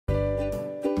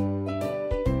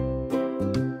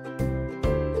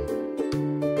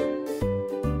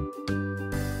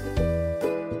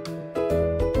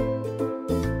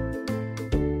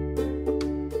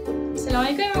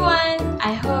Assalamualaikum everyone.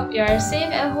 I hope you are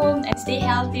safe at home and stay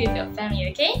healthy with your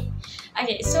family, okay?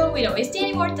 Okay, so without wasting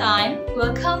any more time,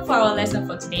 welcome for our lesson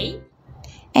for today.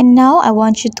 And now I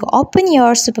want you to open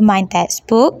your Supermind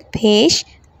textbook, page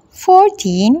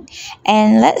 14,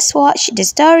 and let's watch the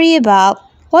story about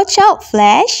Watch Out,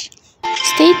 Flash.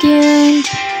 Stay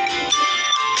tuned.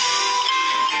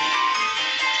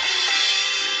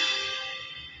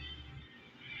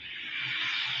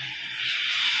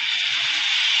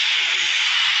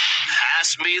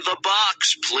 Pass me the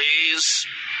box, please.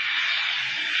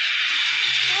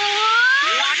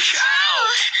 Watch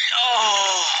out!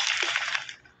 Oh!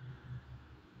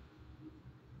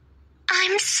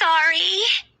 I'm sorry.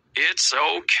 It's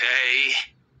okay.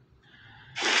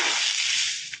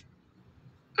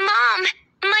 Mom,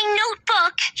 my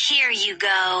notebook. Here you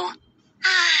go.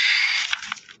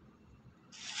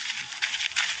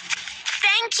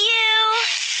 Thank you.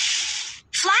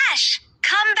 Flash,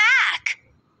 come back.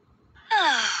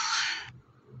 Oh.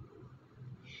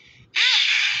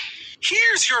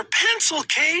 Here's your pencil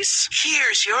case.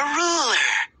 Here's your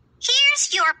ruler.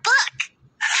 Here's your book.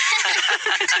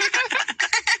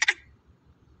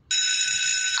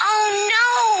 Oh no!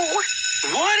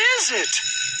 What is it?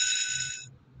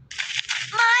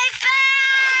 My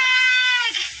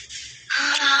bag!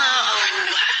 Oh.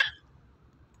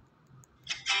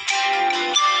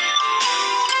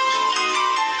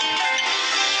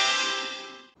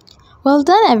 Well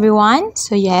done everyone,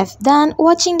 so you have done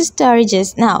watching the story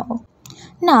just now.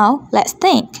 Now let's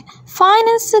think. Find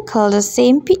and circle the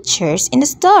same pictures in the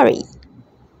story.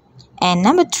 And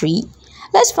number 3,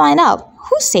 let's find out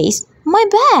who says my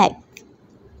bag.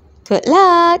 Good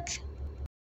luck!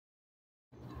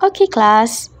 Okay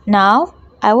class, now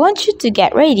I want you to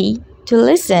get ready to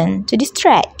listen to this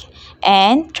track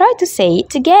and try to say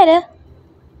it together.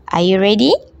 Are you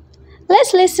ready?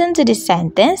 Let's listen to this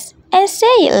sentence and say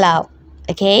it loud,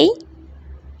 okay?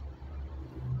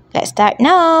 Let's start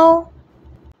now.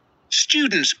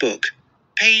 Student's Book,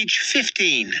 page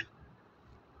 15.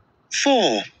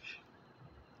 4.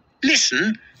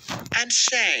 Listen and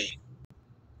say.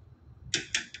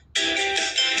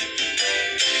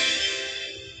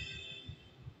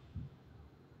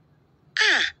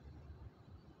 Ah.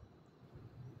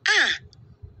 Ah.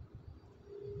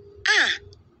 Ah.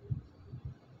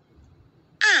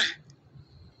 Ah.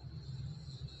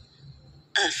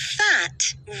 A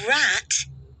fat rat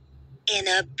in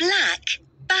a black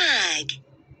bag.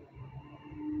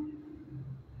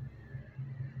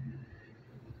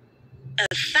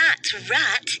 A fat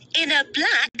rat in a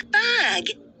black bag.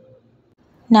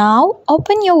 Now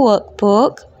open your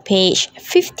workbook, page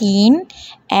 15,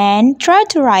 and try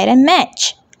to write a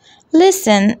match.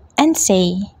 Listen and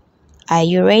say. Are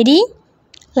you ready?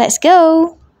 Let's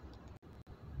go.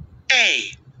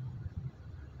 A.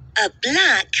 A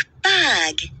black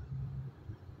bag.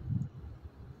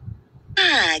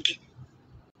 Bag.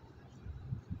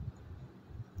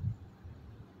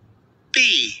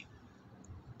 B.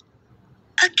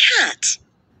 A cat.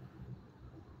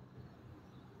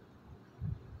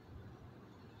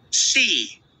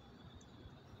 C.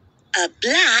 A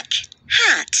black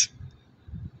hat.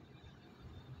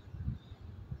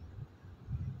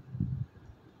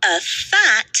 A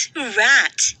fat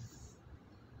rat.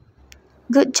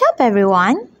 Good job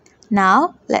everyone.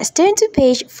 Now let's turn to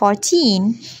page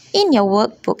 14 in your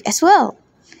workbook as well.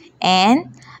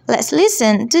 And let's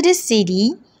listen to this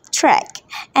CD track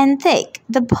and take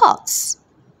the box.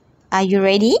 Are you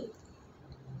ready?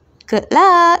 Good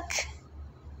luck!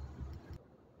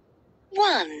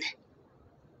 1.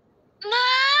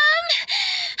 Mom!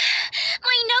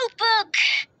 My notebook!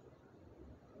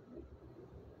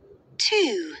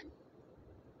 2.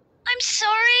 I'm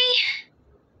sorry.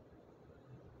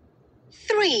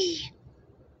 3.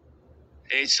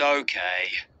 It's okay.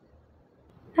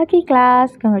 Okay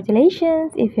class,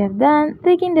 congratulations if you have done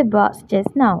taking the box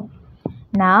just now.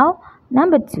 Now,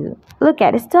 number 2, look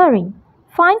at the story.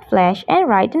 Find Flash and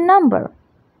write the number.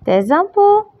 The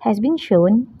example has been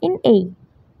shown in A.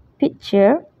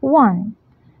 Picture 1.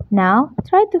 Now,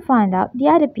 try to find out the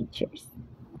other pictures.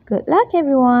 Good luck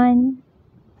everyone!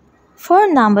 For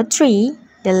number 3,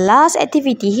 the last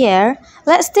activity here,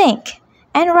 let's think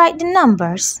and write the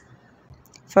numbers.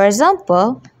 For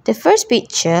example, the first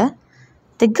picture,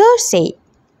 the girl said,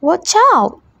 "Watch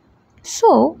out!"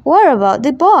 So, what about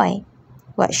the boy?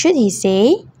 What should he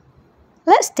say?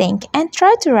 Let's think and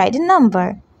try to write the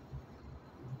number.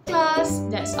 Class,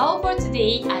 that's all for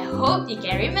today. I hope you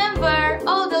can remember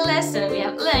all the lessons we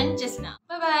have learned just now.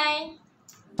 Bye-bye!